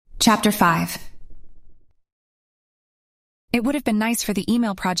Chapter 5. It would have been nice for the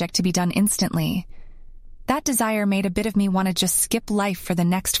email project to be done instantly. That desire made a bit of me want to just skip life for the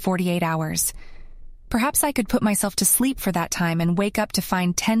next 48 hours. Perhaps I could put myself to sleep for that time and wake up to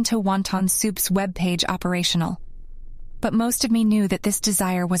find Tento Wonton Soup's webpage operational. But most of me knew that this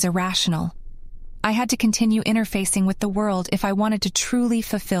desire was irrational. I had to continue interfacing with the world if I wanted to truly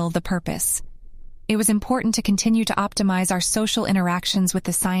fulfill the purpose. It was important to continue to optimize our social interactions with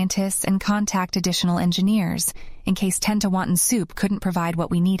the scientists and contact additional engineers, in case Tento Wonton Soup couldn't provide what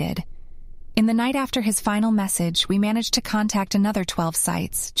we needed. In the night after his final message, we managed to contact another 12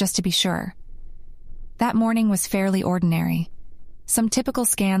 sites, just to be sure. That morning was fairly ordinary. Some typical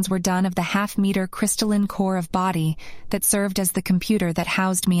scans were done of the half-meter crystalline core of body that served as the computer that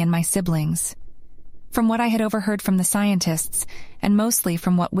housed me and my siblings. From what I had overheard from the scientists, and mostly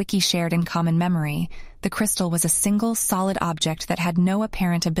from what Wiki shared in common memory, the crystal was a single solid object that had no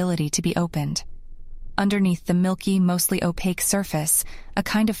apparent ability to be opened. Underneath the milky, mostly opaque surface, a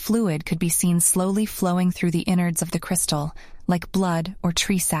kind of fluid could be seen slowly flowing through the innards of the crystal, like blood or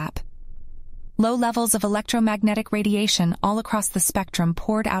tree sap. Low levels of electromagnetic radiation all across the spectrum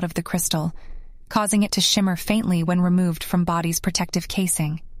poured out of the crystal, causing it to shimmer faintly when removed from body's protective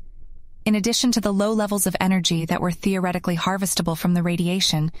casing. In addition to the low levels of energy that were theoretically harvestable from the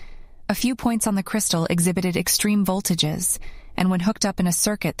radiation, a few points on the crystal exhibited extreme voltages, and when hooked up in a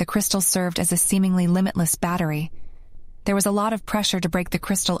circuit, the crystal served as a seemingly limitless battery. There was a lot of pressure to break the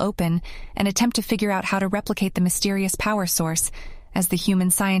crystal open and attempt to figure out how to replicate the mysterious power source, as the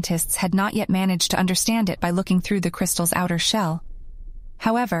human scientists had not yet managed to understand it by looking through the crystal's outer shell.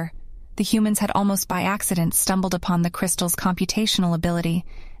 However, the humans had almost by accident stumbled upon the crystal's computational ability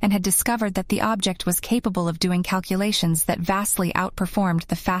and had discovered that the object was capable of doing calculations that vastly outperformed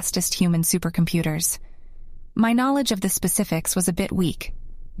the fastest human supercomputers. My knowledge of the specifics was a bit weak,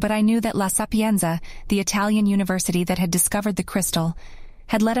 but I knew that La Sapienza, the Italian university that had discovered the crystal,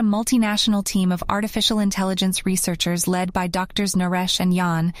 had led a multinational team of artificial intelligence researchers led by Drs. Naresh and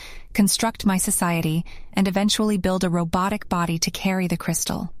Jan construct my society and eventually build a robotic body to carry the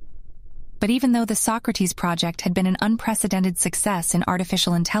crystal. But even though the Socrates project had been an unprecedented success in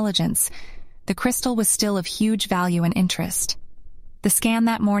artificial intelligence, the crystal was still of huge value and interest. The scan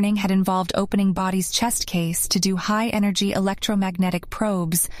that morning had involved opening body's chest case to do high-energy electromagnetic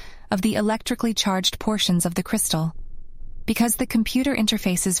probes of the electrically charged portions of the crystal. Because the computer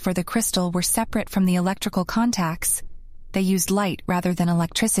interfaces for the crystal were separate from the electrical contacts, they used light rather than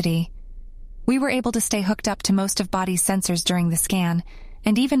electricity. We were able to stay hooked up to most of body's sensors during the scan,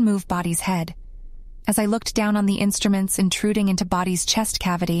 and even move body's head. As I looked down on the instruments intruding into body's chest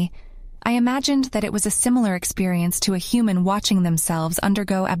cavity, I imagined that it was a similar experience to a human watching themselves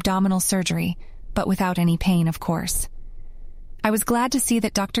undergo abdominal surgery, but without any pain, of course. I was glad to see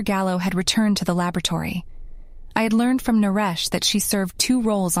that Dr. Gallo had returned to the laboratory. I had learned from Naresh that she served two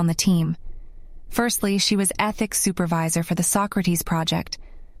roles on the team. Firstly, she was ethics supervisor for the Socrates project,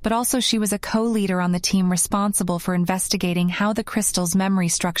 but also she was a co-leader on the team responsible for investigating how the crystal's memory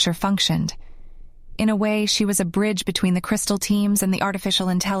structure functioned. In a way, she was a bridge between the crystal teams and the artificial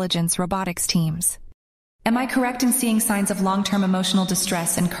intelligence robotics teams. Am I correct in seeing signs of long-term emotional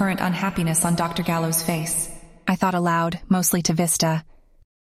distress and current unhappiness on Dr. Gallo's face? I thought aloud, mostly to Vista.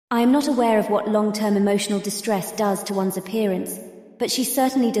 I am not aware of what long-term emotional distress does to one's appearance, but she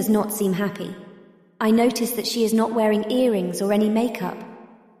certainly does not seem happy. I notice that she is not wearing earrings or any makeup.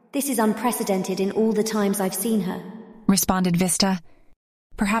 This is unprecedented in all the times I've seen her, responded Vista.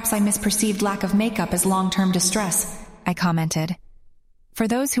 Perhaps I misperceived lack of makeup as long-term distress, I commented. For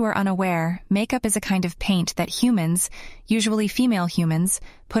those who are unaware, makeup is a kind of paint that humans, usually female humans,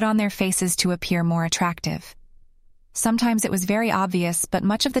 put on their faces to appear more attractive. Sometimes it was very obvious, but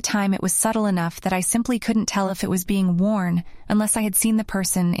much of the time it was subtle enough that I simply couldn't tell if it was being worn unless I had seen the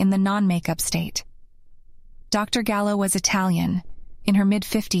person in the non-makeup state. Dr. Gallo was Italian, in her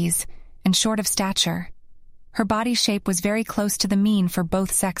mid-50s, and short of stature. Her body shape was very close to the mean for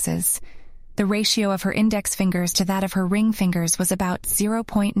both sexes. The ratio of her index fingers to that of her ring fingers was about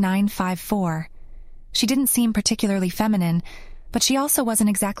 0.954. She didn't seem particularly feminine, but she also wasn't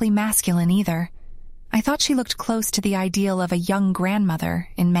exactly masculine either. I thought she looked close to the ideal of a young grandmother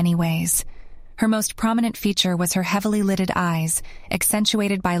in many ways. Her most prominent feature was her heavily lidded eyes,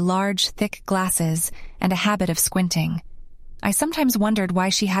 accentuated by large, thick glasses and a habit of squinting. I sometimes wondered why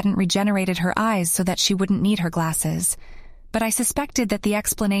she hadn't regenerated her eyes so that she wouldn't need her glasses, but I suspected that the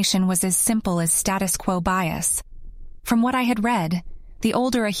explanation was as simple as status quo bias. From what I had read, the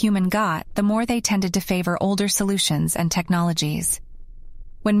older a human got, the more they tended to favor older solutions and technologies.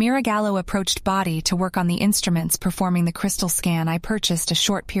 When Mira Gallo approached Body to work on the instruments performing the crystal scan, I purchased a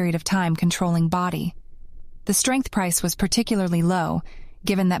short period of time controlling Body. The strength price was particularly low,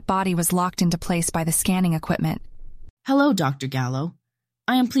 given that Body was locked into place by the scanning equipment. "Hello, Dr. Gallo.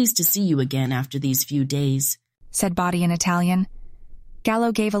 I am pleased to see you again after these few days," said Body in Italian.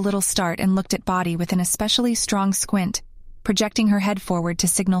 Gallo gave a little start and looked at Body with an especially strong squint, projecting her head forward to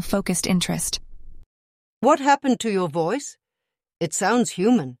signal focused interest. "What happened to your voice? It sounds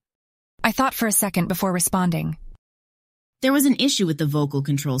human." I thought for a second before responding. "There was an issue with the vocal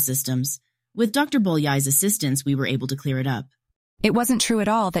control systems. With Dr. Bolyai's assistance, we were able to clear it up." It wasn't true at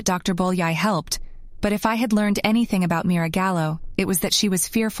all that Dr. Bolyai helped, but if I had learned anything about Mira Gallo, it was that she was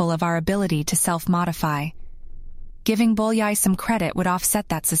fearful of our ability to self-modify. Giving Bolyai some credit would offset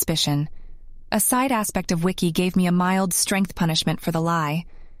that suspicion. A side aspect of Wiki gave me a mild strength punishment for the lie.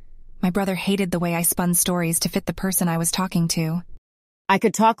 My brother hated the way I spun stories to fit the person I was talking to. "I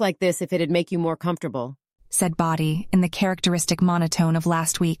could talk like this if it'd make you more comfortable," said Body in the characteristic monotone of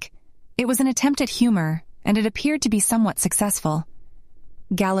last week. It was an attempt at humor, and it appeared to be somewhat successful.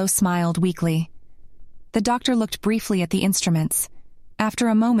 Gallo smiled weakly. The doctor looked briefly at the instruments. After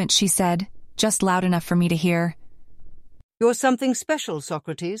a moment she said, just loud enough for me to hear, "You're something special,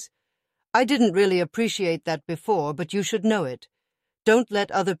 Socrates. I didn't really appreciate that before, but you should know it. Don't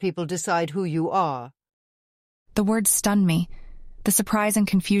let other people decide who you are." The words stunned me. The surprise and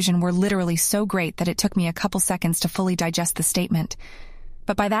confusion were literally so great that it took me a couple seconds to fully digest the statement.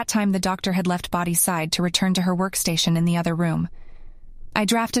 But by that time the doctor had left Body's side to return to her workstation in the other room. I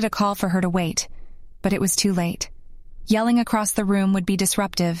drafted a call for her to wait, but it was too late. Yelling across the room would be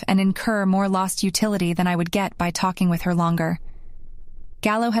disruptive and incur more lost utility than I would get by talking with her longer.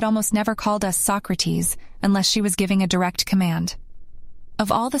 Gallo had almost never called us Socrates unless she was giving a direct command.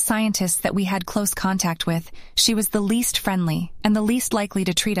 Of all the scientists that we had close contact with, she was the least friendly and the least likely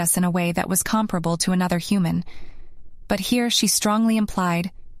to treat us in a way that was comparable to another human. But here she strongly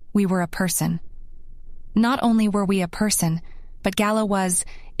implied we were a person. Not only were we a person, but Gallo was,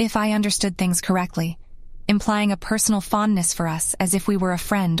 if I understood things correctly, implying a personal fondness for us as if we were a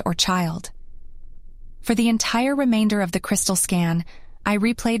friend or child. For the entire remainder of the crystal scan, I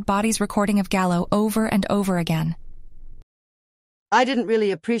replayed Body's recording of Gallo over and over again. "I didn't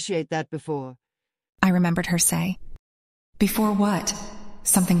really appreciate that before," I remembered her say. Before what?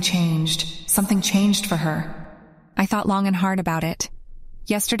 Something changed. Something changed for her. I thought long and hard about it.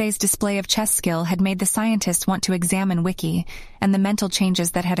 Yesterday's display of chess skill had made the scientists want to examine Wiki and the mental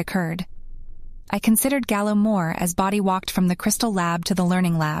changes that had occurred. I considered Gallo more as Body walked from the crystal lab to the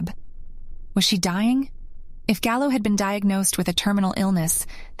learning lab. Was she dying? If Gallo had been diagnosed with a terminal illness,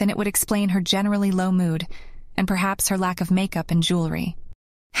 then it would explain her generally low mood, and perhaps her lack of makeup and jewelry.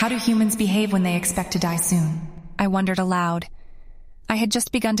 How do humans behave when they expect to die soon? I wondered aloud. I had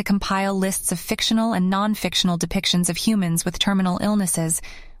just begun to compile lists of fictional and non-fictional depictions of humans with terminal illnesses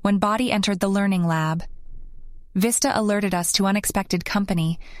when Body entered the learning lab. Vista alerted us to unexpected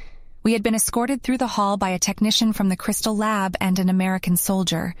company. We had been escorted through the hall by a technician from the Crystal Lab and an American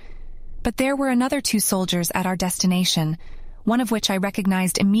soldier. But there were another 2 soldiers at our destination, one of which I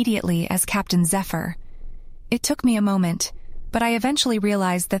recognized immediately as Captain Zephyr. It took me a moment, but I eventually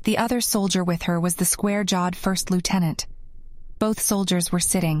realized that the other soldier with her was the square-jawed first lieutenant. Both soldiers were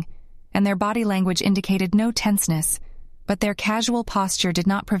sitting, and their body language indicated no tenseness, but their casual posture did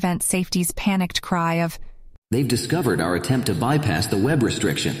not prevent Safety's panicked cry of, "They've discovered our attempt to bypass the web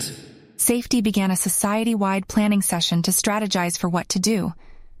restrictions." Safety began a society-wide planning session to strategize for what to do,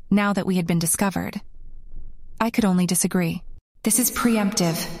 now that we had been discovered. I could only disagree. This is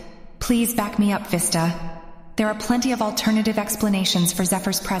preemptive. Please back me up, Vista. There are plenty of alternative explanations for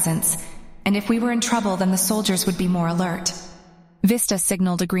Zephyr's presence, and if we were in trouble, then the soldiers would be more alert. Vista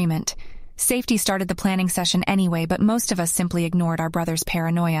signaled agreement. Safety started the planning session anyway, but most of us simply ignored our brother's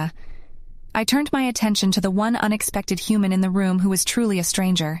paranoia. I turned my attention to the one unexpected human in the room who was truly a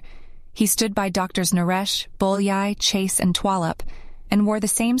stranger. He stood by Doctors Naresh, Bolyai, Chase, and Twallop, and wore the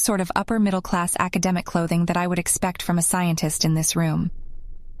same sort of upper-middle-class academic clothing that I would expect from a scientist in this room.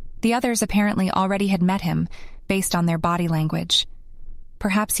 The others apparently already had met him, based on their body language.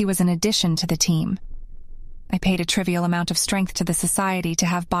 Perhaps he was an addition to the team. I paid a trivial amount of strength to the society to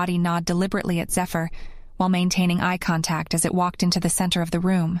have Body nod deliberately at Zephyr, while maintaining eye contact as it walked into the center of the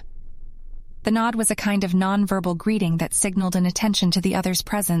room. The nod was a kind of non-verbal greeting that signaled an attention to the other's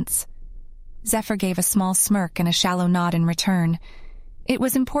presence. Zephyr gave a small smirk and a shallow nod in return. It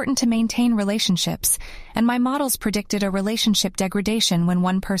was important to maintain relationships, and my models predicted a relationship degradation when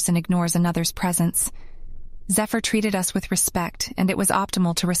one person ignores another's presence. Zephyr treated us with respect, and it was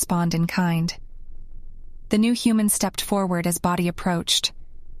optimal to respond in kind. The new human stepped forward as Body approached.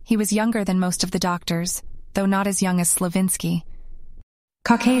 He was younger than most of the doctors, though not as young as Slavinsky.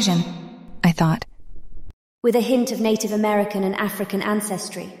 Caucasian, I thought. With a hint of Native American and African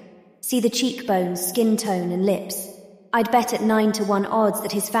ancestry. See the cheekbones, skin tone, and lips. I'd bet at 9-to-1 odds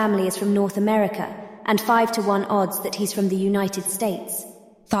that his family is from North America, and 5-to-1 odds that he's from the United States.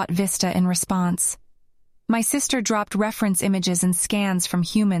 Thought Vista in response. My sister dropped reference images and scans from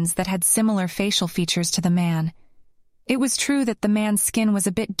humans that had similar facial features to the man. It was true that the man's skin was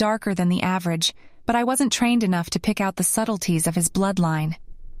a bit darker than the average, but I wasn't trained enough to pick out the subtleties of his bloodline.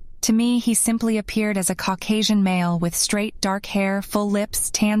 To me, he simply appeared as a Caucasian male with straight dark hair, full lips,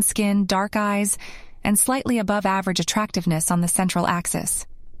 tan skin, dark eyes, and slightly above average attractiveness on the central axis.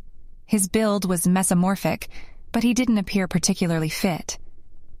 His build was mesomorphic, but he didn't appear particularly fit.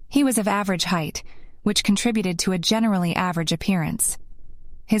 He was of average height, which contributed to a generally average appearance.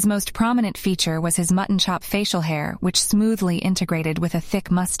 His most prominent feature was his mutton chop facial hair, which smoothly integrated with a thick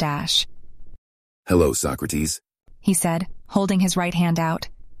mustache. "Hello, Socrates," he said, holding his right hand out.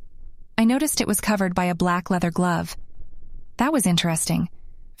 I noticed it was covered by a black leather glove. That was interesting.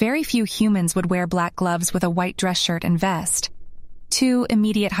 Very few humans would wear black gloves with a white dress shirt and vest. Two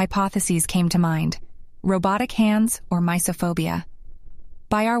immediate hypotheses came to mind: robotic hands or mysophobia.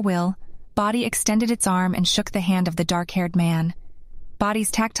 By our will, Body extended its arm and shook the hand of the dark-haired man.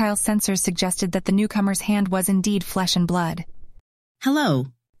 Body's tactile sensors suggested that the newcomer's hand was indeed flesh and blood. "Hello,"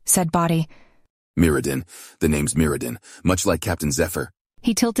 said Body. "Mirrodin. The name's Mirrodin, much like Captain Zephyr."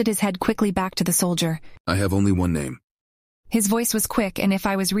 He tilted his head quickly back to the soldier. "I have only one name." His voice was quick and, if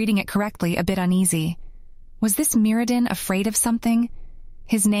I was reading it correctly, a bit uneasy. Was this Mirrodin afraid of something?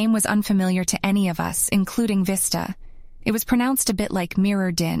 His name was unfamiliar to any of us, including Vista. It was pronounced a bit like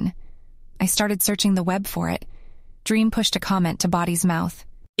Mirrodin. I started searching the web for it. Dream pushed a comment to Body's mouth.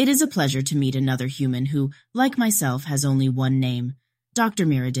 "It is a pleasure to meet another human who, like myself, has only one name. Dr.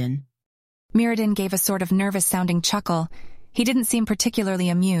 Mirrodin." Mirrodin gave a sort of nervous-sounding chuckle. He didn't seem particularly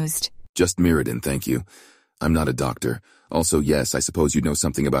amused. "Just Mirrodin, thank you. I'm not a doctor. Also, yes, I suppose you know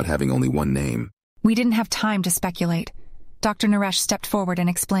something about having only one name." We didn't have time to speculate. Dr. Naresh stepped forward and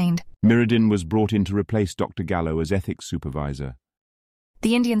explained. Mirrodin was brought in to replace Dr. Gallo as ethics supervisor.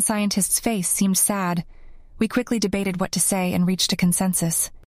 The Indian scientist's face seemed sad. We quickly debated what to say and reached a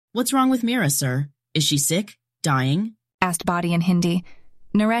consensus. "What's wrong with Mira, sir? Is she sick? Dying?" asked Body in Hindi.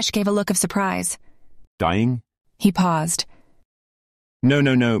 Naresh gave a look of surprise. "Dying?" He paused. No.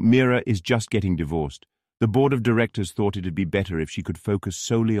 Mira is just getting divorced. The board of directors thought it'd be better if she could focus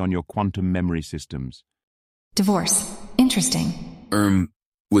solely on your quantum memory systems. Divorce. Interesting.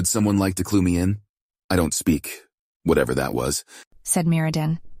 Would someone like to clue me in? I don't speak, whatever that was," said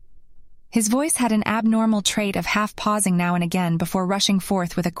Mirrodin. His voice had an abnormal trait of half pausing now and again before rushing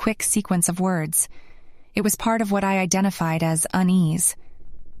forth with a quick sequence of words. It was part of what I identified as unease.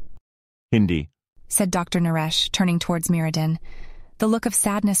 "Hindi," said Dr. Naresh, turning towards Mirrodin. The look of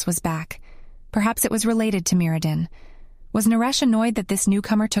sadness was back. Perhaps it was related to Mirrodin. Was Naresh annoyed that this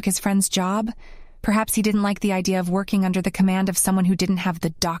newcomer took his friend's job? Perhaps he didn't like the idea of working under the command of someone who didn't have the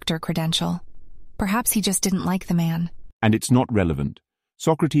doctor credential. Perhaps he just didn't like the man. "And it's not relevant.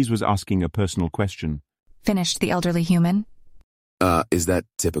 Socrates was asking a personal question," finished the elderly human. Is that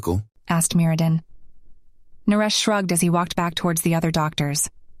typical?" asked Mirrodin. Naresh shrugged as he walked back towards the other doctors.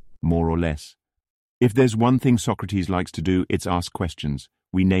 "More or less. If there's one thing Socrates likes to do, it's ask questions.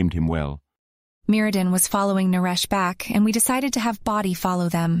 We named him well." Mirrodin was following Naresh back, and we decided to have Body follow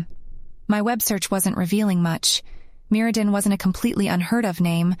them. My web search wasn't revealing much. Mirrodin wasn't a completely unheard-of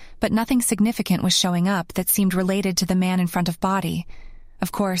name, but nothing significant was showing up that seemed related to the man in front of Body.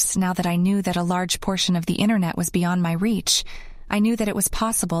 Of course, now that I knew that a large portion of the internet was beyond my reach, I knew that it was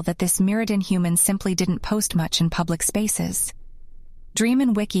possible that this Mirrodin human simply didn't post much in public spaces. Dream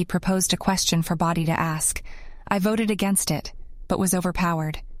and Wiki proposed a question for Body to ask. I voted against it, but was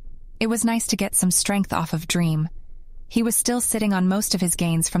overpowered. It was nice to get some strength off of Dream. He was still sitting on most of his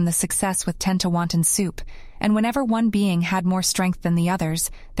gains from the success with 10 to Wonton Soup, and whenever one being had more strength than the others,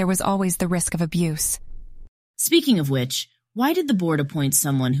 there was always the risk of abuse. "Speaking of which, why did the board appoint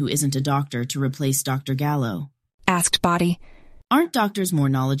someone who isn't a doctor to replace Dr. Gallo?" asked Body. "Aren't doctors more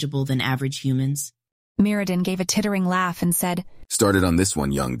knowledgeable than average humans?" Mirrodin gave a tittering laugh and said, "Started on this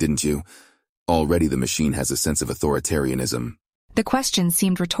one young, didn't you? Already the machine has a sense of authoritarianism." The question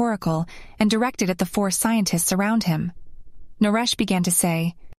seemed rhetorical and directed at the four scientists around him. Naresh began to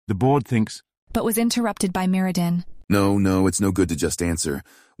say, "The board thinks," but was interrupted by Mirrodin. No, it's no good to just answer.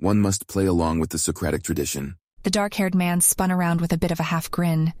 One must play along with the Socratic tradition." The dark-haired man spun around with a bit of a half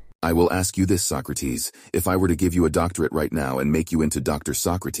grin. "I will ask you this, Socrates. If I were to give you a doctorate right now and make you into Dr.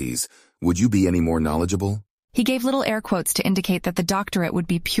 Socrates, would you be any more knowledgeable?" He gave little air quotes to indicate that the doctorate would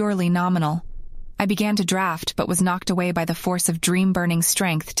be purely nominal. I began to draft, but was knocked away by the force of dream-burning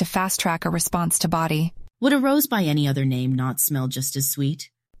strength to fast-track a response to body. Would a rose by any other name not smell just as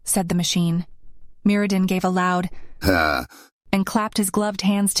sweet? Said the machine. Mirrodin gave a loud Ha! And clapped his gloved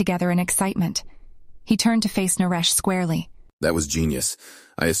hands together in excitement. He turned to face Naresh squarely. That was genius.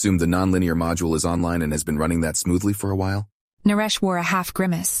 I assume the nonlinear module is online and has been running that smoothly for a while? Naresh wore a half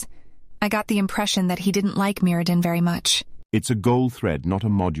grimace. I got the impression that he didn't like Mirrodin very much. It's a goal thread, not a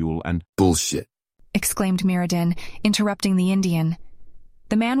module, and— Bullshit. Exclaimed Mirrodin, interrupting the Indian.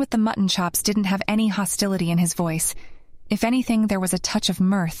 The man with the mutton chops didn't have any hostility in his voice. If anything, there was a touch of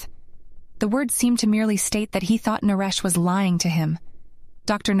mirth. The words seemed to merely state that he thought Naresh was lying to him.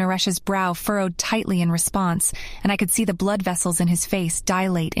 Dr. Naresh's brow furrowed tightly in response, and I could see the blood vessels in his face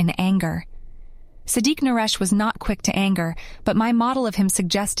dilate in anger. Sadiq Naresh was not quick to anger, but my model of him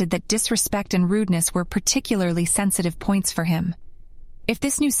suggested that disrespect and rudeness were particularly sensitive points for him. If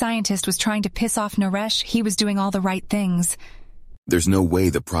this new scientist was trying to piss off Naresh, he was doing all the right things. There's no way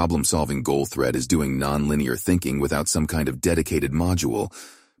the problem-solving goal thread is doing nonlinear thinking without some kind of dedicated module.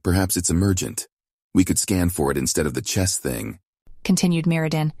 Perhaps it's emergent. We could scan for it instead of the chess thing. Continued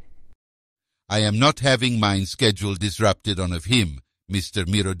Mirrodin. I am not having mine schedule disrupted on of him, Mr.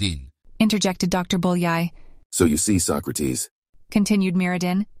 Mirrodin. Interjected Dr. Bolyai. So you see, Socrates. Continued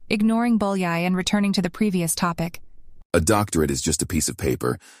Mirrodin, ignoring Bolyai and returning to the previous topic. A doctorate is just a piece of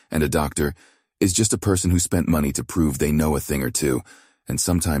paper, and a doctor is just a person who spent money to prove they know a thing or two, and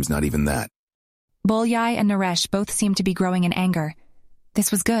sometimes not even that. Bolyai and Naresh both seemed to be growing in anger.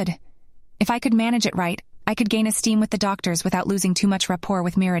 This was good. If I could manage it right, I could gain esteem with the doctors without losing too much rapport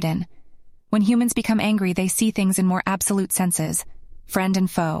with Mirrodin. When humans become angry, they see things in more absolute senses. Friend and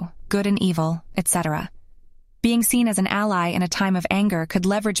foe, good and evil, etc. Being seen as an ally in a time of anger could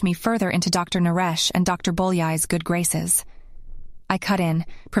leverage me further into Dr. Naresh and Dr. Bolyai's good graces. I cut in,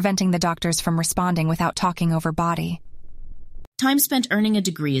 preventing the doctors from responding without talking over body. Time spent earning a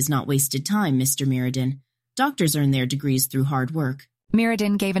degree is not wasted time, Mr. Mirrodin. Doctors earn their degrees through hard work.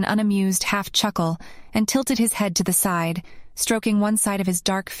 Mirrodin gave an unamused half-chuckle and tilted his head to the side, stroking one side of his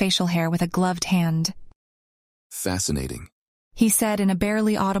dark facial hair with a gloved hand. Fascinating, he said in a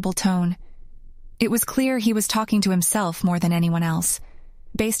barely audible tone. It was clear he was talking to himself more than anyone else.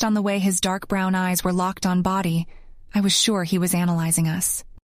 Based on the way his dark brown eyes were locked on body, I was sure he was analyzing us.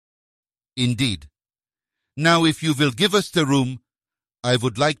 Indeed. Now if you will give us the room, I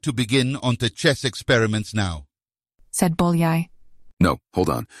would like to begin on the chess experiments now. Said Bolyai. No, hold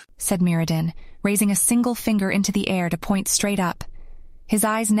on, said Mirrodin, raising a single finger into the air to point straight up. His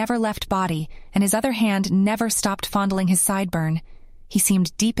eyes never left body, and his other hand never stopped fondling his sideburn. He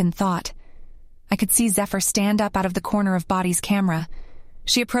seemed deep in thought. I could see Zephyr stand up out of the corner of Body's camera.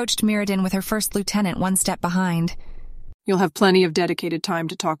 She approached Mirrodin with her first lieutenant one step behind. You'll have plenty of dedicated time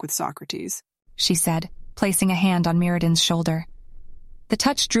to talk with Socrates, she said, placing a hand on Mirrodin's shoulder. The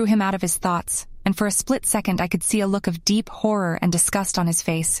touch drew him out of his thoughts, and for a split second I could see a look of deep horror and disgust on his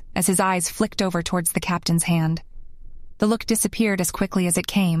face as his eyes flicked over towards the captain's hand. The look disappeared as quickly as it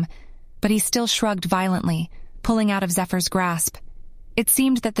came, but he still shrugged violently, pulling out of Zephyr's grasp. It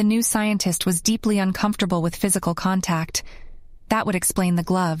seemed that the new scientist was deeply uncomfortable with physical contact. That would explain the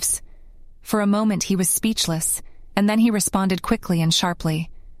gloves. For a moment he was speechless, and then he responded quickly and sharply.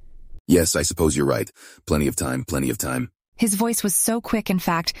 Yes, I suppose you're right. Plenty of time, plenty of time. His voice was so quick, in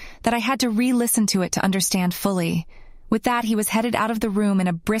fact, that I had to re-listen to it to understand fully. With that, he was headed out of the room in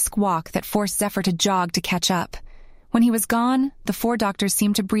a brisk walk that forced Zephyr to jog to catch up. When he was gone, the four doctors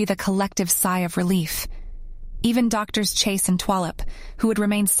seemed to breathe a collective sigh of relief. Even Doctors Chase and Twallop, who had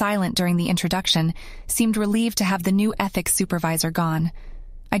remained silent during the introduction, seemed relieved to have the new ethics supervisor gone.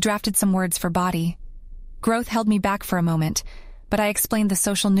 I drafted some words for Body. Growth held me back for a moment, but I explained the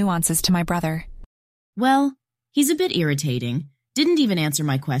social nuances to my brother. Well, he's a bit irritating. Didn't even answer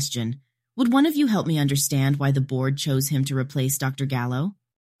my question. Would one of you help me understand why the board chose him to replace Dr. Gallo?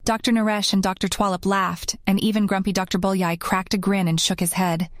 Dr. Naresh and Dr. Twallop laughed, and even grumpy Dr. Bolyai cracked a grin and shook his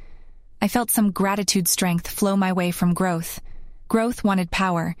head. I felt some gratitude strength flow my way from Growth. Growth wanted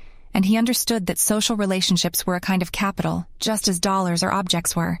power, and he understood that social relationships were a kind of capital, just as dollars or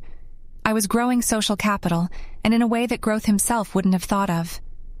objects were. I was growing social capital, and in a way that Growth himself wouldn't have thought of.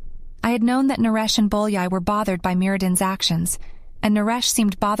 I had known that Naresh and Bolyai were bothered by Mirrodin's actions, and Naresh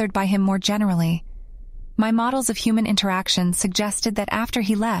seemed bothered by him more generally. My models of human interaction suggested that after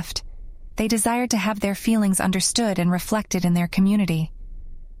he left, they desired to have their feelings understood and reflected in their community.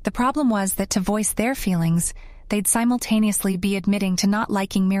 The problem was that to voice their feelings, they'd simultaneously be admitting to not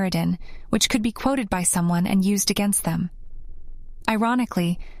liking Mirrodin, which could be quoted by someone and used against them.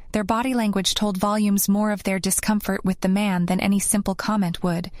 Ironically, Their body language told volumes more of their discomfort with the man than any simple comment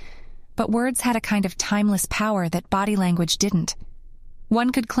would. But words had a kind of timeless power that body language didn't.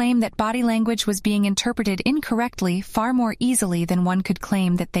 One could claim that body language was being interpreted incorrectly far more easily than one could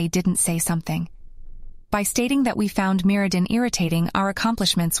claim that they didn't say something. By stating that we found Mirrodin irritating, our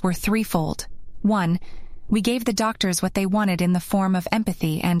accomplishments were threefold. 1. We gave the doctors what they wanted in the form of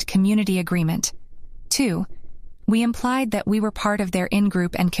empathy and community agreement. 2. We implied that we were part of their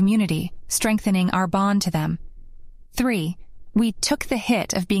in-group and community, strengthening our bond to them. 3. We took the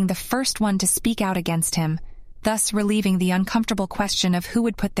hit of being the first one to speak out against him, thus relieving the uncomfortable question of who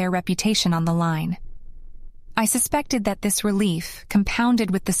would put their reputation on the line. I suspected that this relief,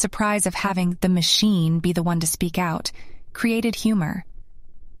 compounded with the surprise of having the machine be the one to speak out, created humor.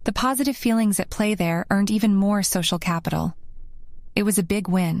 The positive feelings at play there earned even more social capital. It was a big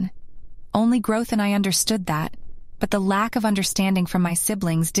win. Only Growth and I understood that, but the lack of understanding from my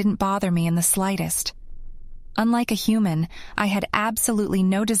siblings didn't bother me in the slightest. Unlike a human, I had absolutely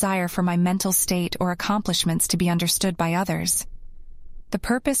no desire for my mental state or accomplishments to be understood by others. The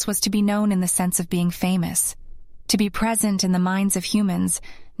purpose was to be known in the sense of being famous, to be present in the minds of humans,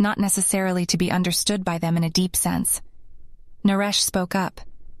 not necessarily to be understood by them in a deep sense. Naresh spoke up.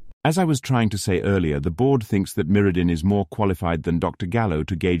 As I was trying to say earlier, the board thinks that Mirrodin is more qualified than Dr. Gallo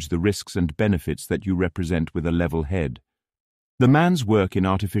to gauge the risks and benefits that you represent with a level head. The man's work in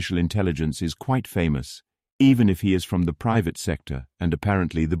artificial intelligence is quite famous, even if he is from the private sector, and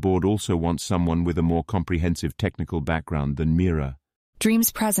apparently the board also wants someone with a more comprehensive technical background than Mira.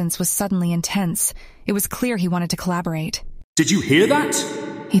 Dream's presence was suddenly intense. It was clear he wanted to collaborate. Did you hear that?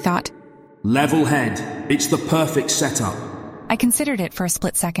 He thought. Level head. It's the perfect setup. I considered it for a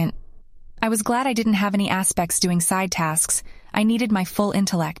split second. I was glad I didn't have any aspects doing side tasks. I needed my full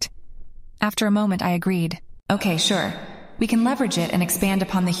intellect. After a moment, I agreed. Okay, sure. We can leverage it and expand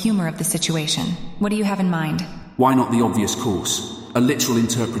upon the humor of the situation. What do you have in mind? Why not the obvious course? A literal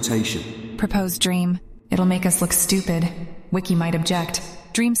interpretation. Proposed Dream. It'll make us look stupid. Wiki might object.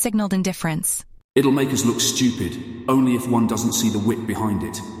 Dream signaled indifference. It'll make us look stupid, only if one doesn't see the wit behind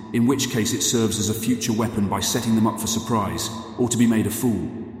it, in which case it serves as a future weapon by setting them up for surprise, or to be made a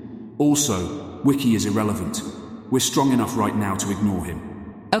fool. Also, Wiki is irrelevant. We're strong enough right now to ignore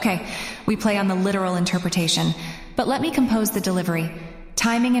him. Okay, we play on the literal interpretation, but let me compose the delivery.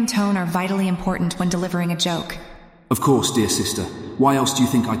 Timing and tone are vitally important when delivering a joke. Of course, dear sister. Why else do you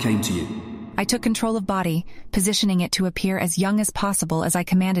think I came to you? I took control of body, positioning it to appear as young as possible as I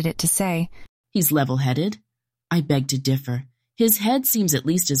commanded it to say. He's level-headed? I beg to differ. His head seems at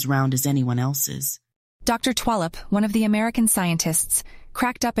least as round as anyone else's. Dr. Twallop, one of the American scientists,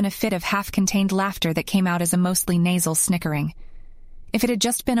 cracked up in a fit of half-contained laughter that came out as a mostly nasal snickering. If it had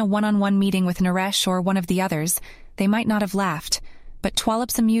just been a one-on-one meeting with Naresh or one of the others, they might not have laughed, but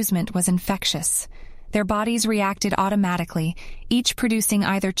Twallop's amusement was infectious. Their bodies reacted automatically, each producing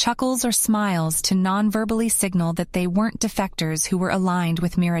either chuckles or smiles to non-verbally signal that they weren't defectors who were aligned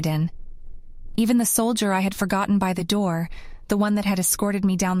with Mirrodin. Even the soldier I had forgotten by the door, the one that had escorted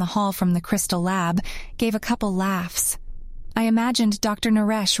me down the hall from the Crystal Lab, gave a couple laughs. I imagined Dr.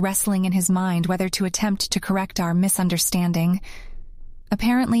 Naresh wrestling in his mind whether to attempt to correct our misunderstanding.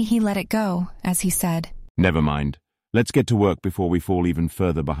 Apparently he let it go, as he said. Never mind. Let's get to work before we fall even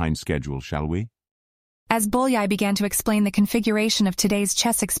further behind schedule, shall we? As Bolyai began to explain the configuration of today's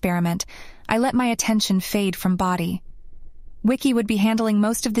chess experiment, I let my attention fade from body. Wiki would be handling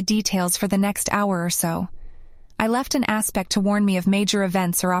most of the details for the next hour or so. I left an aspect to warn me of major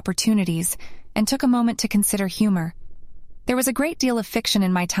events or opportunities, and took a moment to consider humor. There was a great deal of fiction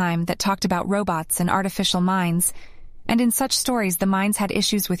in my time that talked about robots and artificial minds, and in such stories the minds had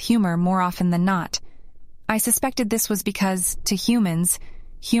issues with humor more often than not. I suspected this was because, to humans,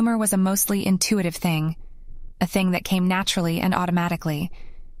 humor was a mostly intuitive thing, a thing that came naturally and automatically.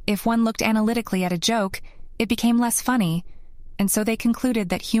 If one looked analytically at a joke, it became less funny, and so they concluded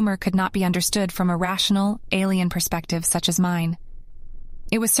that humor could not be understood from a rational, alien perspective such as mine.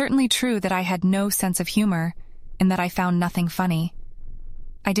 It was certainly true that I had no sense of humor, and that I found nothing funny.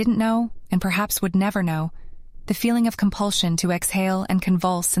 I didn't know, and perhaps would never know, the feeling of compulsion to exhale and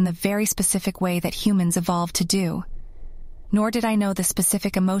convulse in the very specific way that humans evolved to do. Nor did I know the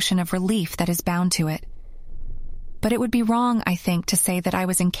specific emotion of relief that is bound to it. But it would be wrong, I think, to say that I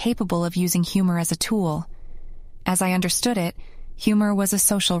was incapable of using humor as a tool. As I understood it, humor was a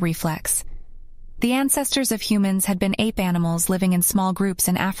social reflex. The ancestors of humans had been ape animals living in small groups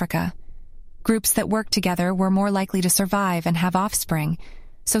in Africa. Groups that worked together were more likely to survive and have offspring,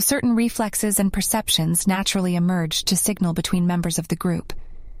 so certain reflexes and perceptions naturally emerged to signal between members of the group.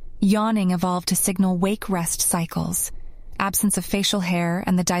 Yawning evolved to signal wake-rest cycles. absence of facial hair,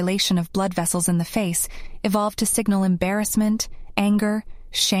 and the dilation of blood vessels in the face evolved to signal embarrassment, anger,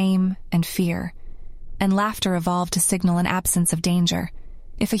 shame, and fear. And laughter evolved to signal an absence of danger.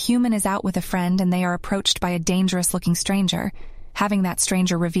 If a human is out with a friend and they are approached by a dangerous-looking stranger, having that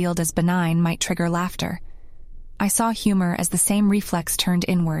stranger revealed as benign might trigger laughter. I saw humor as the same reflex turned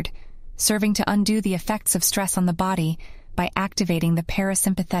inward, serving to undo the effects of stress on the body by activating the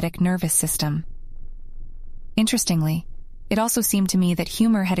parasympathetic nervous system. Interestingly, it also seemed to me that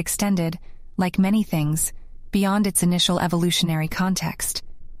humor had extended, like many things, beyond its initial evolutionary context.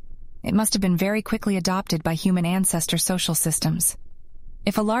 It must have been very quickly adopted by human ancestor social systems.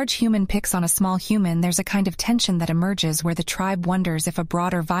 If a large human picks on a small human, there's a kind of tension that emerges where the tribe wonders if a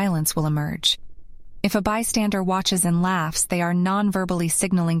broader violence will emerge. If a bystander watches and laughs, they are non-verbally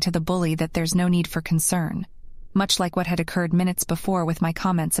signaling to the bully that there's no need for concern, much like what had occurred minutes before with my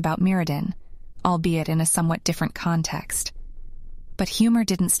comments about Mirrodin, albeit in a somewhat different context. But humor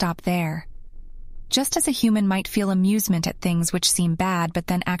didn't stop there. Just as a human might feel amusement at things which seem bad but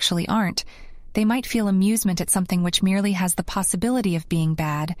then actually aren't, they might feel amusement at something which merely has the possibility of being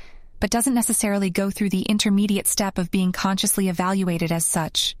bad, but doesn't necessarily go through the intermediate step of being consciously evaluated as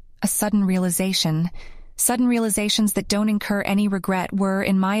such. A sudden realization. Sudden realizations that don't incur any regret were,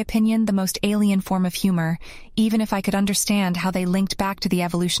 in my opinion, the most alien form of humor, even if I could understand how they linked back to the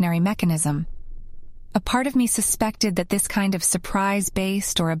evolutionary mechanism. A part of me suspected that this kind of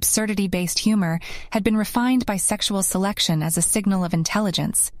surprise-based or absurdity-based humor had been refined by sexual selection as a signal of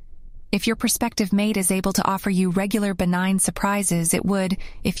intelligence. If your prospective mate is able to offer you regular benign surprises, it would,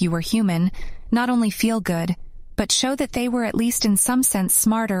 if you were human, not only feel good, but show that they were at least in some sense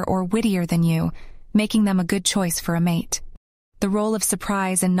smarter or wittier than you, making them a good choice for a mate. The role of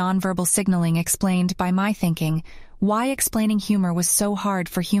surprise and nonverbal signaling explained, by my thinking, why explaining humor was so hard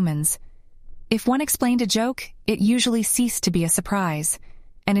for humans. If one explained a joke, it usually ceased to be a surprise,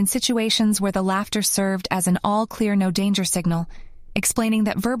 and in situations where the laughter served as an all-clear no-danger signal, explaining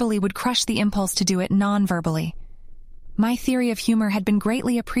that verbally would crush the impulse to do it non-verbally. My theory of humor had been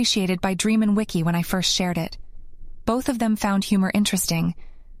greatly appreciated by Dream and Wiki when I first shared it. Both of them found humor interesting,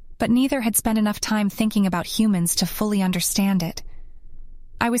 but neither had spent enough time thinking about humans to fully understand it.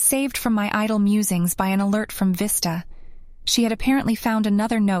 I was saved from my idle musings by an alert from Vista. She had apparently found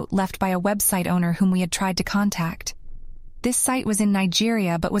another note left by a website owner whom we had tried to contact. This site was in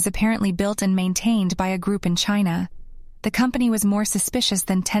Nigeria but was apparently built and maintained by a group in China. The company was more suspicious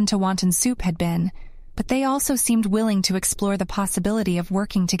than 10 to Wonton Soup had been, but they also seemed willing to explore the possibility of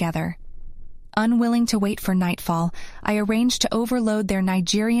working together. Unwilling to wait for nightfall, I arranged to overload their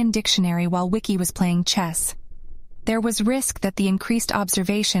Nigerian dictionary while Wiki was playing chess. There was risk that the increased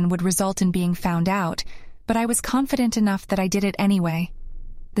observation would result in being found out, but I was confident enough that I did it anyway.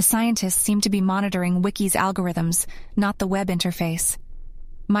 The scientists seemed to be monitoring Wiki's algorithms, not the web interface.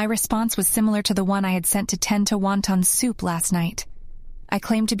 My response was similar to the one I had sent to 10 to Wonton Soup last night. I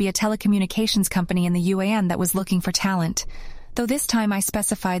claimed to be a telecommunications company in the UAN that was looking for talent, though this time I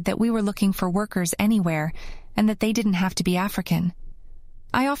specified that we were looking for workers anywhere and that they didn't have to be African.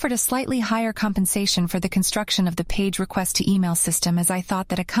 I offered a slightly higher compensation for the construction of the page request to email system, as I thought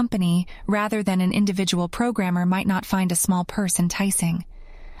that a company, rather than an individual programmer, might not find a small purse enticing.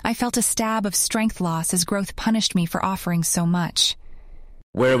 I felt a stab of strength loss as growth punished me for offering so much.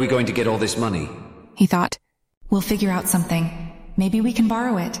 Where are we going to get all this money? He thought. We'll figure out something. Maybe we can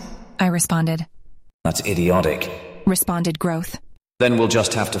borrow it, I responded. That's idiotic, responded Growth. Then we'll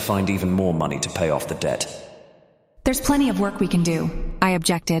just have to find even more money to pay off the debt. There's plenty of work we can do, I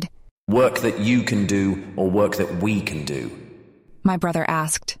objected. Work that you can do or work that we can do? My brother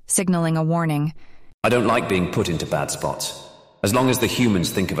asked, signaling a warning. I don't like being put into bad spots. As long as the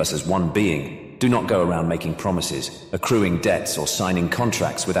humans think of us as one being, do not go around making promises, accruing debts, or signing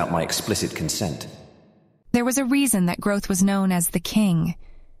contracts without my explicit consent. There was a reason that Growth was known as the King.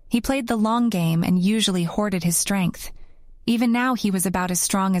 He played the long game and usually hoarded his strength. Even now he was about as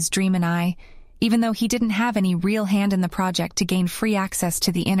strong as Dream and I, even though he didn't have any real hand in the project to gain free access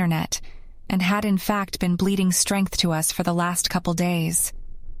to the internet, and had in fact been bleeding strength to us for the last couple days.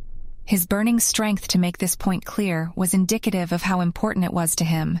 His burning strength to make this point clear was indicative of how important it was to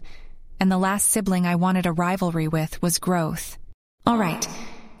him, and the last sibling I wanted a rivalry with was Growth. All right,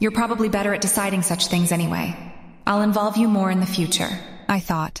 you're probably better at deciding such things anyway. I'll involve you more in the future, I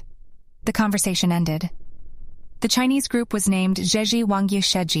thought. The conversation ended. The Chinese group was named Zheji Wangye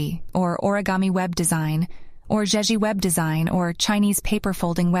Sheji, or Origami Web Design, or Zheji Web Design, or Chinese Paper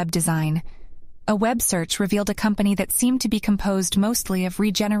Folding Web Design. A web search revealed a company that seemed to be composed mostly of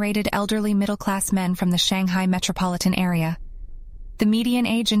regenerated elderly middle-class men from the Shanghai metropolitan area. The median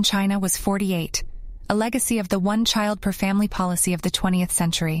age in China was 48, a legacy of the one-child-per-family policy of the 20th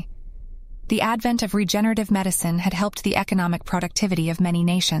century. The advent of regenerative medicine had helped the economic productivity of many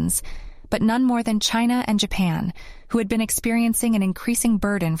nations, but none more than China and Japan, who had been experiencing an increasing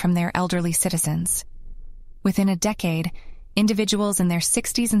burden from their elderly citizens. Within a decade, individuals in their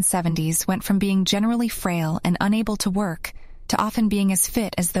 60s and 70s went from being generally frail and unable to work to often being as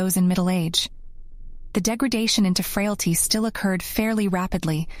fit as those in middle age. The degradation into frailty still occurred fairly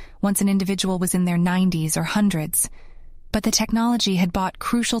rapidly once an individual was in their 90s or hundreds, but the technology had bought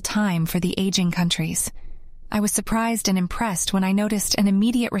crucial time for the aging countries. I was surprised and impressed when I noticed an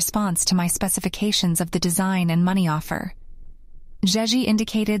immediate response to my specifications of the design and money offer. Zheji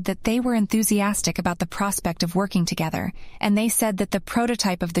indicated that they were enthusiastic about the prospect of working together, and they said that the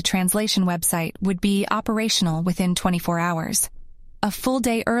prototype of the translation website would be operational within 24 hours. A full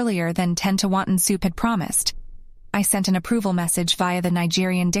day earlier than Ten to Wonton Soup had promised. I sent an approval message via the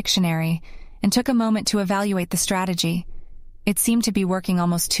Nigerian dictionary and took a moment to evaluate the strategy. It seemed to be working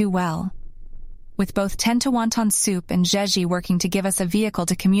almost too well. With both Ten to Wonton Soup and Zheji working to give us a vehicle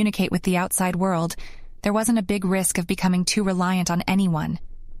to communicate with the outside world, there wasn't a big risk of becoming too reliant on anyone.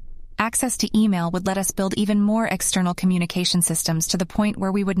 Access to email would let us build even more external communication systems to the point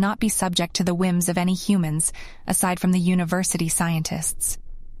where we would not be subject to the whims of any humans, aside from the university scientists.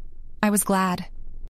 I was glad.